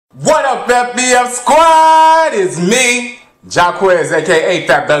What up, FBF Squad? It's me, Jacques, aka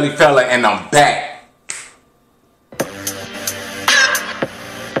Fatbellyfella, and I'm back.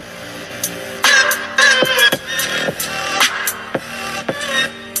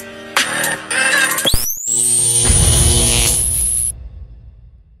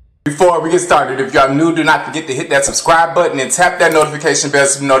 Before we get started, if y'all new, do not forget to hit that subscribe button and tap that notification bell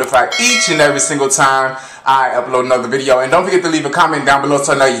to be notified each and every single time I upload another video. And don't forget to leave a comment down below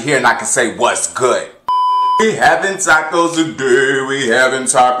so I know you're here and I can say what's good. We having tacos today, we having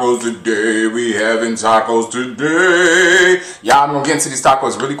tacos today, we having tacos today. Y'all, I'm gonna get into these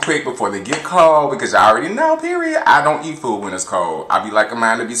tacos really quick before they get cold because y'all already know, period, I don't eat food when it's cold. I be like a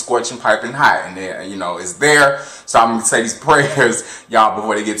man to be scorching, piping hot, and then, you know, it's there. So I'm gonna say these prayers, y'all,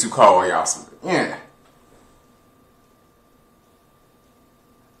 before they get too cold, y'all. So, yeah.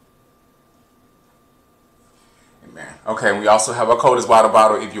 Okay, we also have a Coldest water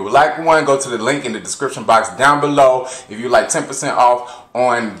bottle. If you would like one, go to the link in the description box down below. If you like 10% off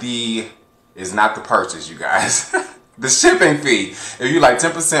on the, it's not the purchase, you guys, the shipping fee. If you like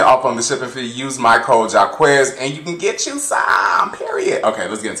 10% off on the shipping fee, use my code Jacques and you can get you some, period. Okay,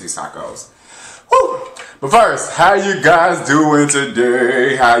 let's get into these tacos. Woo. But first, how you guys doing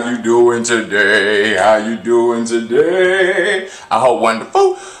today? How you doing today? How you doing today? I hope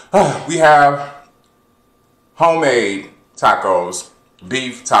wonderful. We have homemade tacos,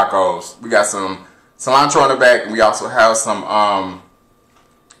 beef tacos. We got some cilantro on the back, and we also have some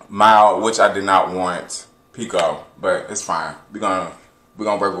mild, which I did not want, pico, but it's fine. We're gonna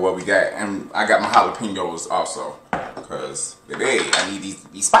work with what we got, and I got my jalapenos also, because baby, I need these to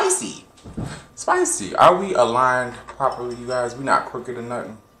be spicy. Spicy. Are we aligned properly, you guys? We not crooked or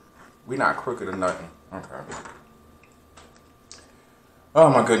nothing. We not crooked or nothing. Okay. Oh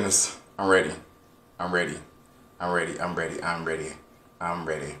my goodness, I'm ready. I'm ready. I'm ready, I'm ready, I'm ready, I'm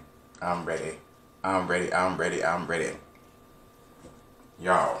ready, I'm ready, I'm ready, I'm ready, I'm ready.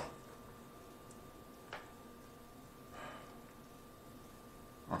 Y'all.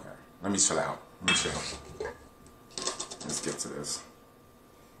 Okay, let me chill out. Let me chill. Let's get to this.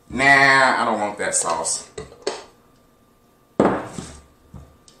 Nah, I don't want that sauce. Nah,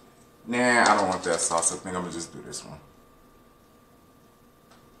 I don't want that sauce. I think I'm gonna just do this one.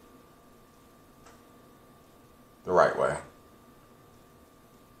 The right way.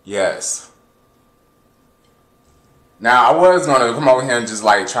 Yes. Now, I was going to come over here and just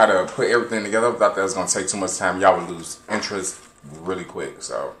like try to put everything together. I thought that was going to take too much time. Y'all would lose interest really quick.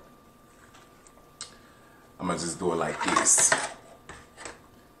 So, I'm going to just do it like this.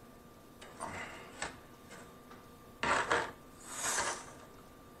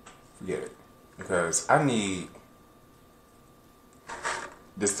 Forget it. Because I need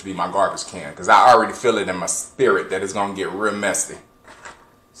this to be my garbage can, because I already feel it in my spirit that it's gonna get real messy.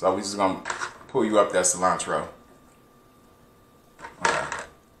 So we just gonna pull you up that cilantro. Okay.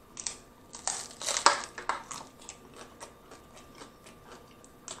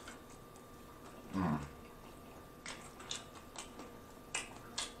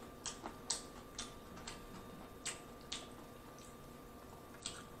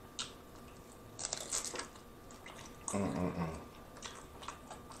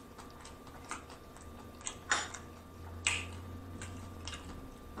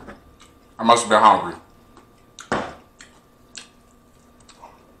 I must have been hungry.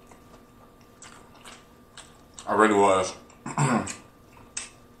 I really was.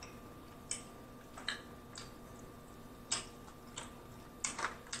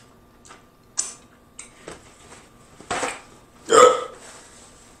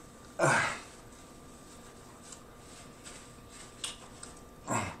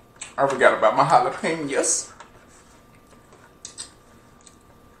 I forgot about my jalapenos.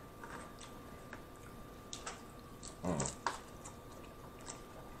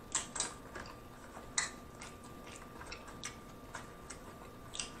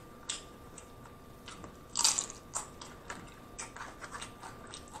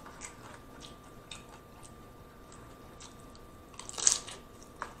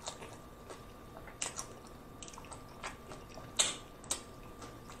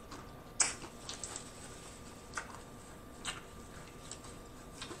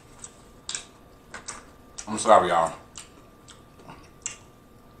 I'm sorry, y'all.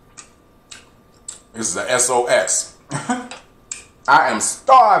 This is a SOS. I am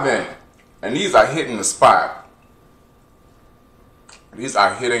starving. And these are hitting the spot. These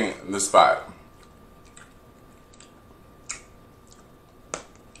are hitting the spot.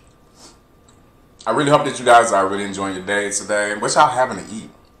 I really hope that you guys are really enjoying your day today. What y'all having to eat?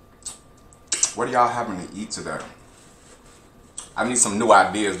 What are y'all having to eat today? I need some new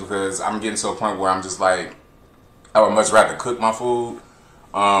ideas because I'm getting to a point where I'm just like, I would much rather cook my food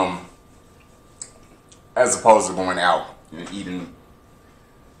as opposed to going out and eating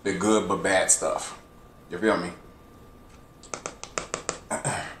the good but bad stuff. You feel me?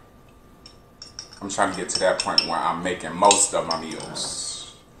 I'm trying to get to that point where I'm making most of my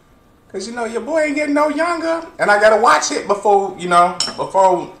meals. Cause you know your boy ain't getting no younger, and I gotta watch it before, you know,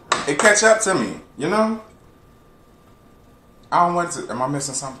 before it catch up to me, you know? I don't want to, am I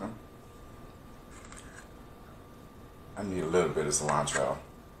missing something? I need a little bit of cilantro.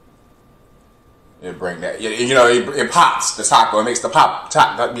 It bring that, you know, it pops the taco. It makes the pop,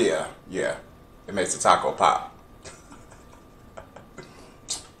 yeah. It makes the taco pop.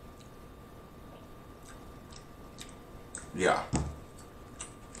 Yeah.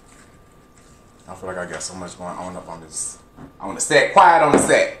 I feel like I got so much going on up on this, on the set. Quiet on the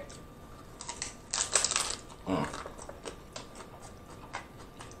set.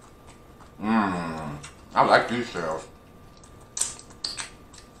 I like these shells.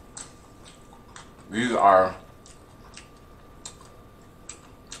 These are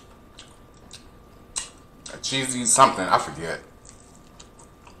a cheesy something, I forget.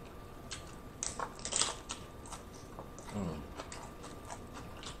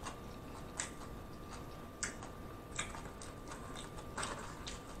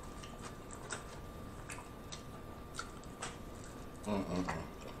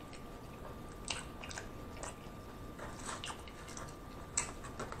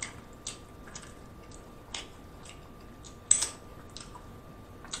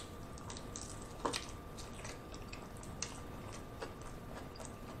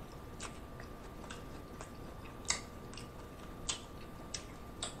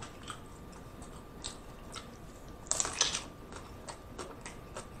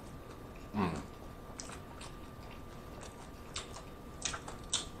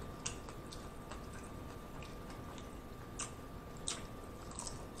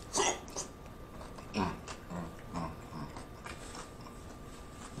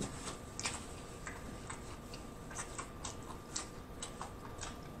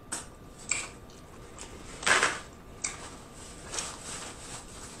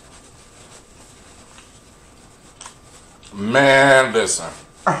 Man, listen.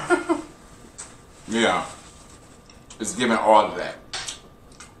 Yeah. It's giving all of that.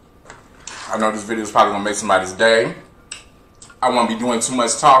 I know this video is probably gonna make somebody's day. I won't be doing too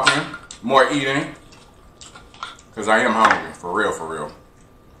much talking, more eating. Cause I am hungry, for real, for real.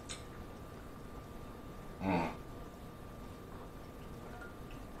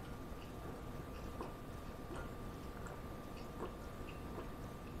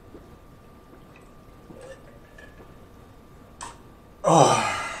 Oh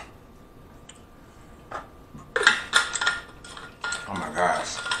my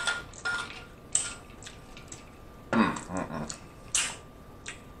gosh.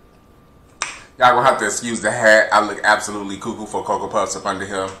 Y'all gonna have to excuse the hat. I look absolutely cuckoo for Cocoa Puffs up under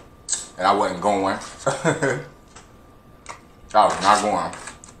here. And I wasn't going. I was not going.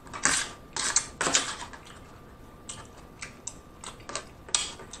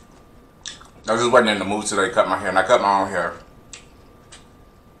 I just wasn't in the mood today to cut my hair, and I cut my own hair.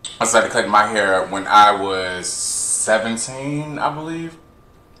 I started cutting my hair when I was 17, I believe.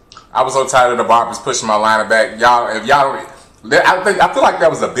 I was so tired of the barbers pushing my liner back. Y'all, if y'all, I feel like that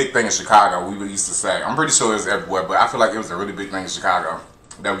was a big thing in Chicago. We used to say. I'm pretty sure it was everywhere, but I feel like it was a really big thing in Chicago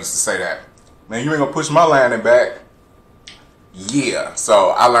that we used to say that. Man, you ain't gonna push my lining back. Yeah. So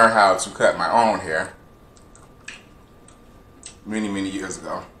I learned how to cut my own hair many, many years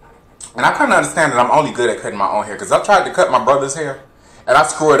ago. And I couldn't understand that I'm only good at cutting my own hair, because I tried to cut my brother's hair and I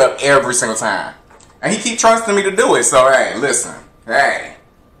screw it up every single time. And he keep trusting me to do it. So hey, listen. Hey.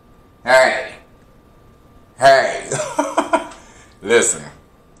 Listen.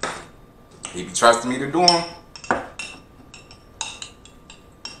 He be trusting me to do them.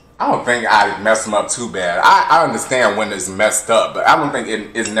 I don't think I mess them up too bad. I understand when it's messed up, but I don't think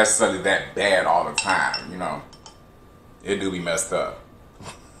it is necessarily that bad all the time, you know. It do be messed up.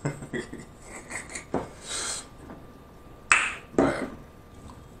 But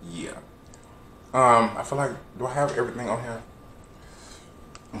yeah. I feel like, do I have everything on here?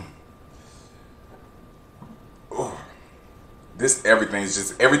 Oh. This everything is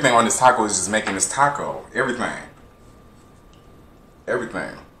just, everything on this taco is just making this taco. Everything.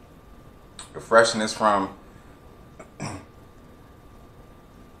 Everything. The freshness from, I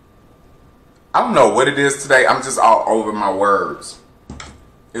don't know what it is today. I'm just all over my words.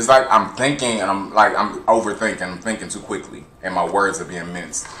 It's like I'm thinking and I'm overthinking. I'm thinking too quickly and my words are being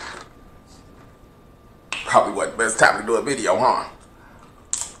minced. Probably wasn't the best time to do a video, huh?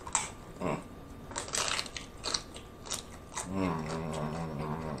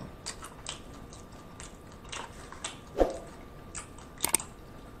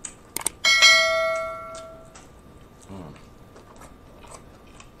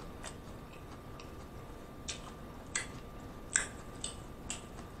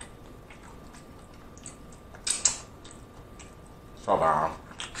 So bomb.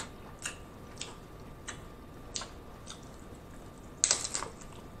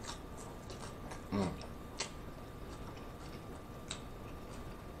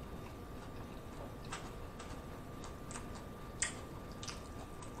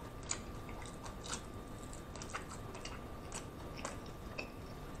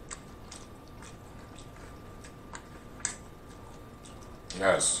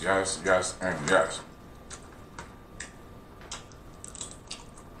 Yes, yes, yes, and yes.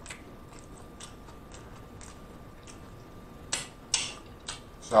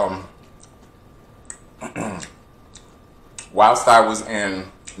 So, whilst I was in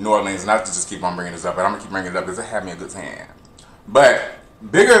New Orleans, not to just keep on bringing this up, but I'm gonna keep bringing it up because it had me a good time. But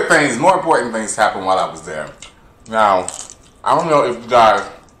bigger things, more important things happened while I was there. Now, I don't know if you guys,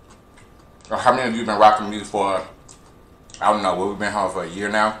 or how many of you have been rocking music for, I don't know, we've been home for a year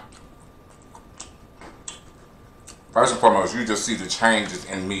now. First and foremost, you just see the changes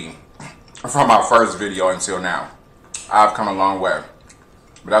in me from my first video until now. I've come a long way.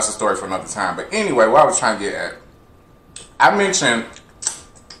 But that's a story for another time. But anyway, what I was trying to get at, I mentioned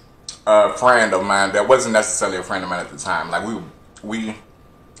a friend of mine that wasn't necessarily a friend of mine at the time. Like we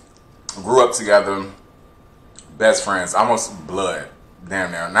grew up together, best friends, almost blood,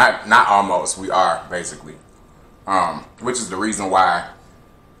 damn near. Not almost, we are basically. Which is the reason why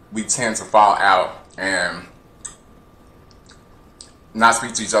we tend to fall out and not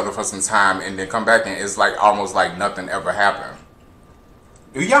speak to each other for some time and then come back and it's like almost like nothing ever happened.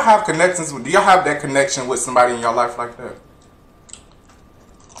 Do y'all have connections with, do y'all have that connection with somebody in your life like that?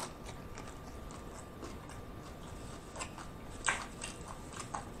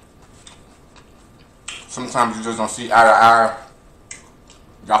 Sometimes you just don't see eye to eye.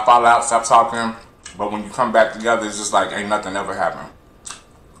 Y'all fall out, stop talking, but when you come back together, it's just like ain't nothing ever happened.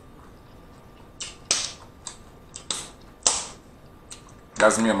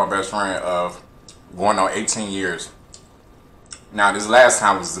 That's me and my best friend of going on 18 years. Now, this last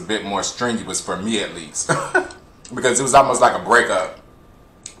time was a bit more strenuous for me, at least, because it was almost like a breakup.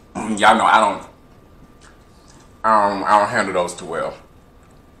 Y'all know I don't handle those too well,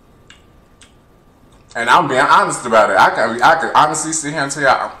 and I'm being honest about it. I can honestly sit here and tell you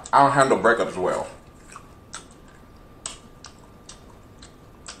I don't handle breakups well.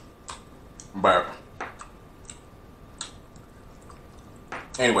 But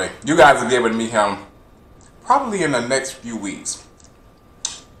anyway, you guys will be able to meet him probably in the next few weeks.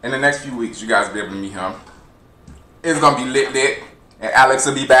 In the next few weeks, you guys will be able to meet him. It's going to be lit, and Alex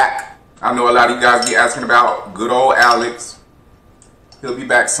will be back. I know a lot of you guys be asking about good old Alex. He'll be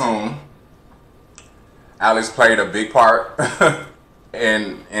back soon. Alex played a big part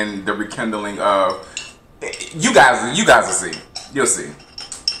in the rekindling of... You guys will see. You'll see.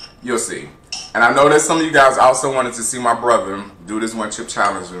 You'll see. And I know that some of you guys also wanted to see my brother do this one chip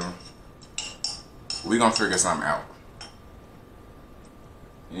challenge. We're going to figure something out.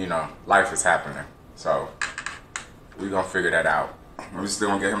 You know, life is happening. So, we're going to figure that out. I'm still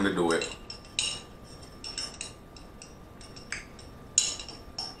going to get him to do it.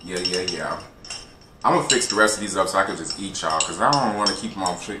 Yeah. I'm going to fix the rest of these up so I can just eat y'all. Because I don't want to keep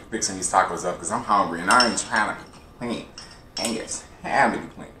on fixing these tacos up. Because I'm hungry and I ain't trying to clean. Ain't got time to be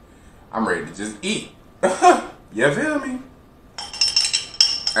clean. I'm ready to just eat. You feel me?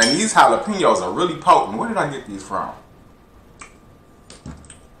 And these jalapenos are really potent. Where did I get these from?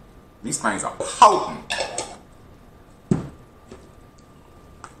 These things are potent.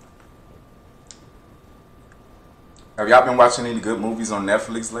 Have y'all been watching any good movies on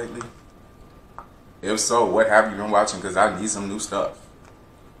Netflix lately? If so, what have you been watching? Because I need some new stuff.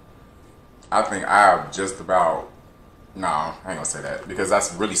 I think I've just about... No, I ain't gonna say that. Because I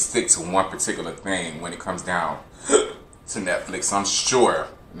really stick to one particular thing when it comes down to Netflix. I'm sure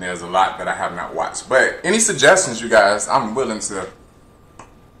there's a lot that I have not watched. But any suggestions, you guys, I'm willing to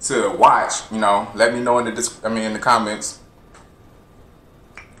watch. You know, let me know in the comments.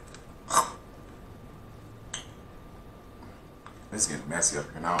 It's getting messy up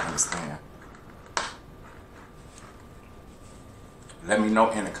here and I don't understand. Let me know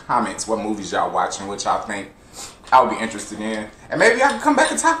in the comments what movies y'all watching, what y'all think I would be interested in. And maybe I can come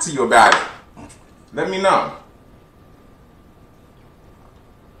back and talk to you about it. Let me know.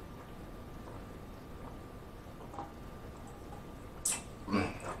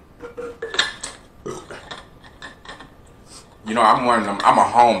 You know, I'm one of them. I'm a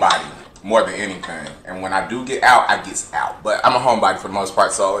homebody more than anything. And when I do get out, I get out. But I'm a homebody for the most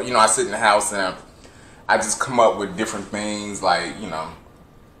part. So, you know, I sit in the house and I just come up with different things like, you know,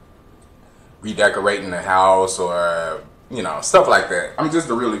 redecorating the house or, you know, stuff like that. I'm just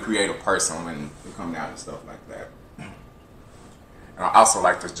a really creative person when it comes down to stuff like that. And I also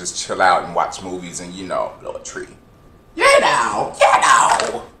like to just chill out and watch movies and, you know, blow a tree. You know.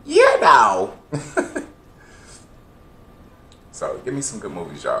 So, give me some good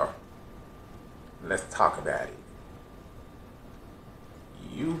movies, y'all. Let's talk about it.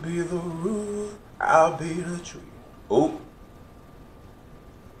 You be the roof, I'll be the tree. Ooh.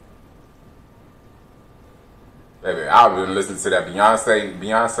 Baby, I've been listening to that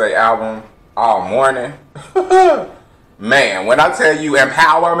Beyonce album all morning. Man, when I tell you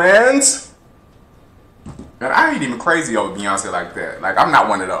empowerment, man, I ain't even crazy over Beyonce like that. Like, I'm not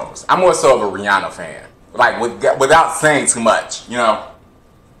one of those. I'm more so of a Rihanna fan. Like, without saying too much, you know?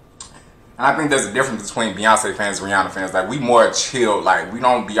 And I think there's a difference between Beyonce fans and Rihanna fans. Like, we more chill. Like, we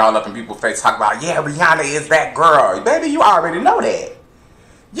don't be all up in people's face talking about, yeah, Rihanna is that girl. Baby, you already know that.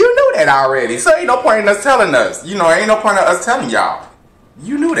 You knew that already. So ain't no point in us telling us. You know, ain't no point in us telling y'all.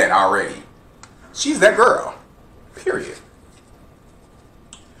 You knew that already. She's that girl. Period.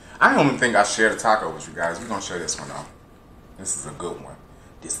 I don't even think I shared a taco with you guys. We're going to share this one, though. This is a good one.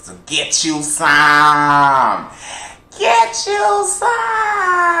 This is a get you some. Get you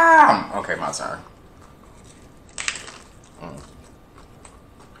some. Okay, my turn.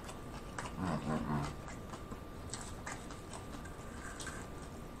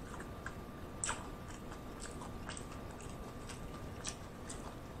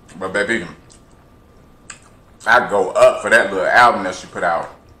 But baby, I go up for that little album that she put out.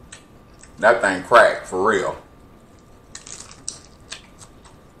 That thing cracked, for real.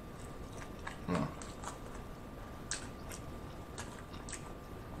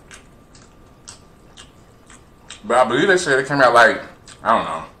 But I believe that shit came out like, I don't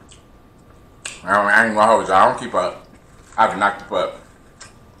know. I ain't gonna hold y'all. I don't keep up. I have to knock the up.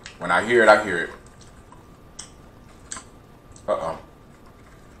 When I hear it, I hear it. Uh-oh.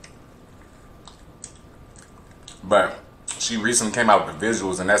 But she recently came out with the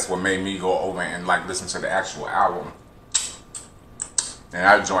visuals, and that's what made me go over and like listen to the actual album. And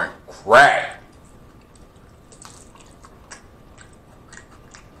that joint crack.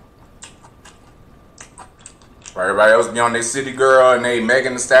 Everybody else be on their City Girl and they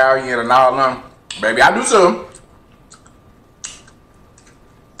Megan Thee Stallion and all them. Baby, I do too.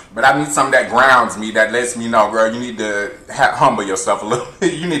 But I need something that grounds me, that lets me know, girl, you need to humble yourself a little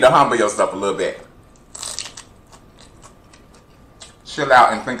bit. You need to humble yourself a little bit. Chill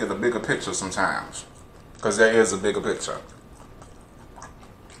out and think of the bigger picture sometimes. Because there is a bigger picture.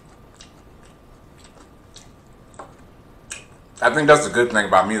 I think that's the good thing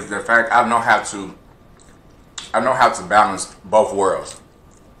about me, is the fact I know how to balance both worlds.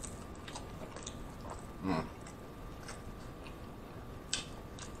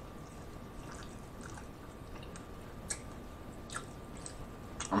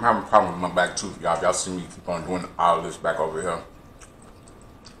 I'm having a problem with my back tooth, y'all. If y'all see me keep on doing all of this back over here,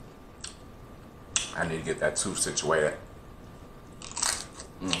 I need to get that tooth situated.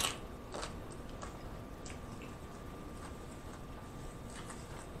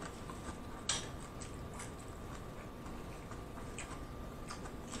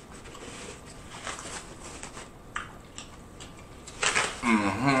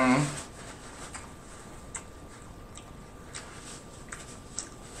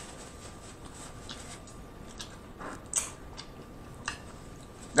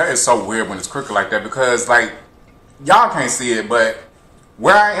 That is so weird when it's crooked like that, because like y'all can't see it, but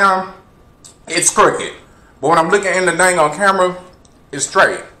where I am, it's crooked. But when I'm looking in the thing on camera, it's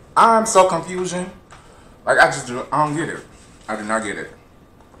straight. I'm so confusing. Like I don't get it. I do not get it.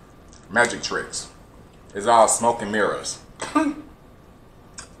 Magic tricks. It's all smoke and mirrors. I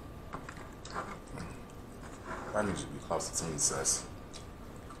need to be closer to me, sis.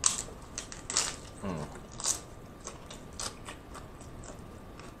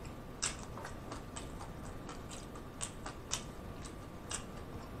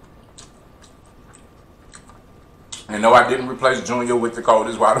 And no, I didn't replace Junior with the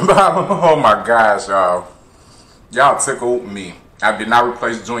coldest water bottle. Oh my gosh, y'all. Y'all tickled me. I did not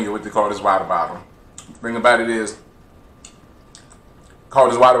replace Junior with the coldest water bottle. The thing about it is,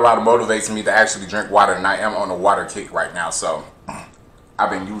 coldest water bottle motivates me to actually drink water, and I am on a water kick right now, so I've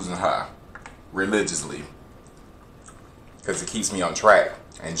been using her religiously because it keeps me on track.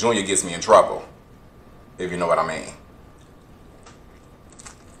 And Junior gets me in trouble, if you know what I mean.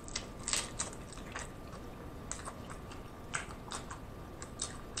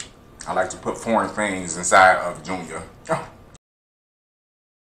 I like to put foreign things inside of Junior.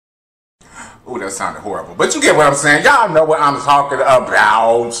 Ooh, that sounded horrible. But you get what I'm saying. Y'all know what I'm talking about.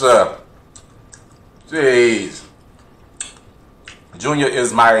 Jeez. Junior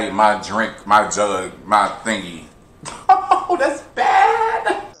is my drink, my jug, my thingy. Oh, that's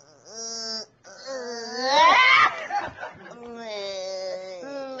bad.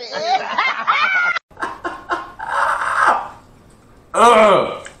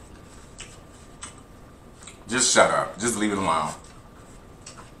 Ugh. Just shut up. Just leave it alone.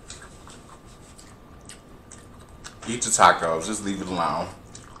 Eat your tacos. Just leave it alone.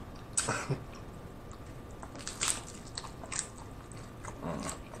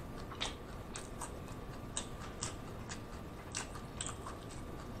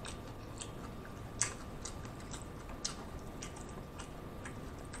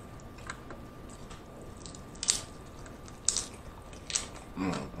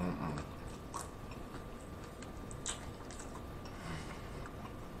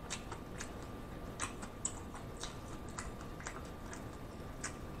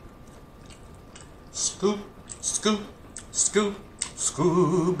 Scoop, scoop, scoop,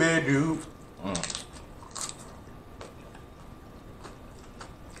 Scooby-Doo.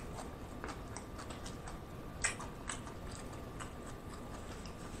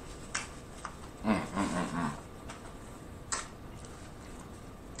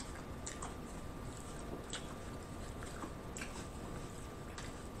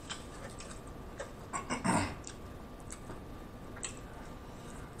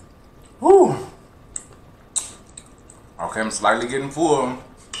 Whew. Okay, I'm slightly getting full.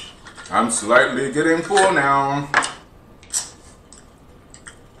 I'm slightly getting full now.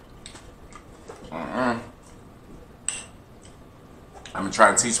 I'm gonna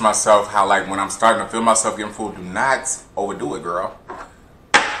try to teach myself how, like, when I'm starting to feel myself getting full, do not overdo it, girl.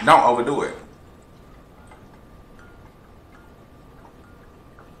 Don't overdo it.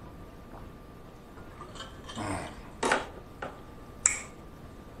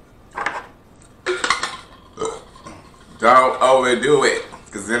 Don't overdo it,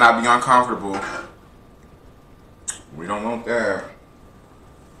 because then I'll be uncomfortable. We don't want that.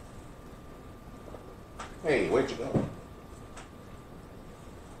 Hey, where'd you go?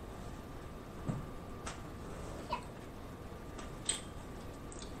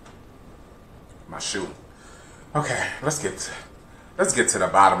 My shoe. Okay, let's get to the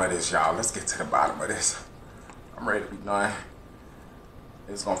bottom of this, y'all. Let's get to the bottom of this. I'm ready to be done.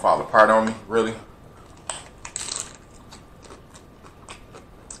 It's gonna fall apart on me, really.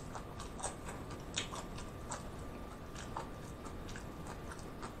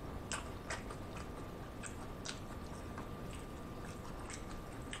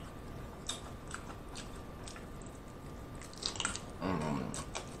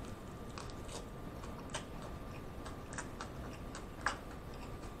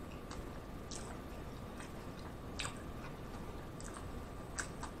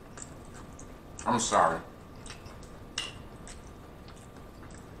 I'm sorry.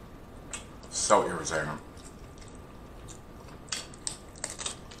 So irritating.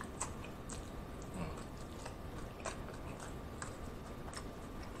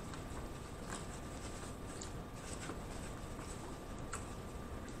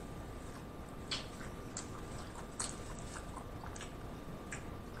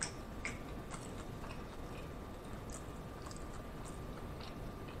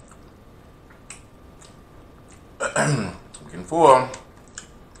 Looking for.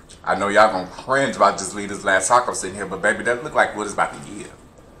 I know y'all gonna cringe if I just leave this last taco sitting here, but baby, that look like what it's about to give.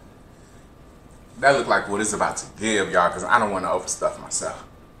 That look like what it's about to give, y'all, because I don't want to overstuff myself.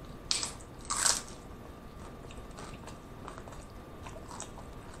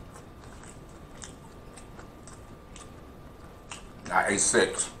 I ate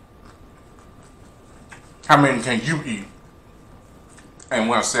 6. How many can you eat in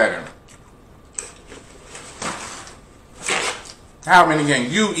one setting? How many can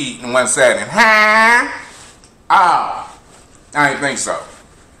you eat in one setting? Huh? Ah, I didn't think so.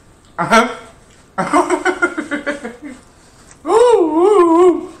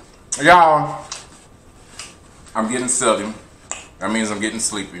 Ooh. Y'all, I'm getting silly. That means I'm getting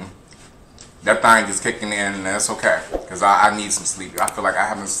sleepy. That thing is kicking in, and that's okay, because I need some sleep. I feel like I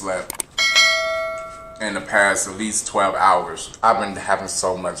haven't slept in the past at least 12 hours. I've been having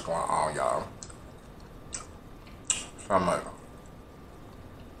so much going on, y'all. So much.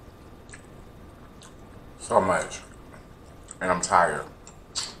 So much. And I'm tired.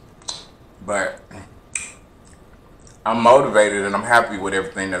 But I'm motivated and I'm happy with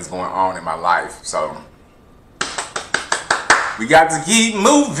everything that's going on in my life. So We got to keep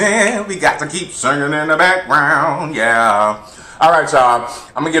moving. We got to keep singing in the background. Yeah. Alright, y'all.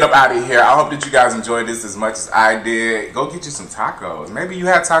 I'm gonna get up out of here. I hope that you guys enjoyed this as much as I did. Go get you some tacos. Maybe you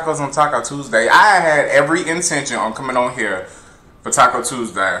had tacos on Taco Tuesday. I had every intention on coming on here for Taco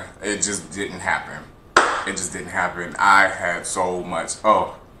Tuesday. It just didn't happen. It just didn't happen. I had so much.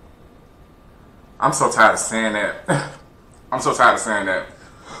 Oh. I'm so tired of saying that. I'm so tired of saying that.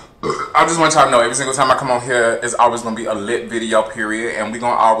 I just want y'all to know, every single time I come on here, it's always going to be a lit video, period. And we're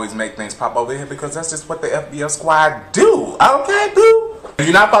going to always make things pop over here because that's just what the FBF squad do. Okay, boo? If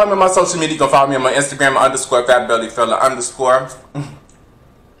you're not following me on my social media, you can follow me on my Instagram, _Fatbellyfella_.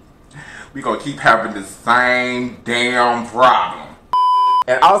 We're going to keep having the same damn problem.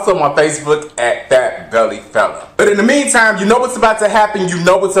 And also my Facebook at Fatbellyfella. But in the meantime, you know what's about to happen. You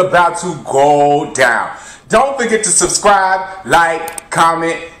know what's about to go down. Don't forget to subscribe, like,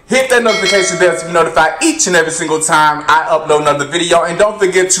 comment, hit that notification bell to be notified each and every single time I upload another video. And don't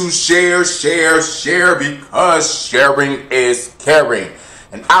forget to share because sharing is caring.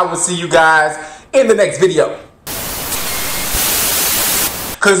 And I will see you guys in the next video.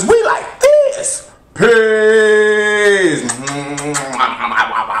 Cause we like this. Peace.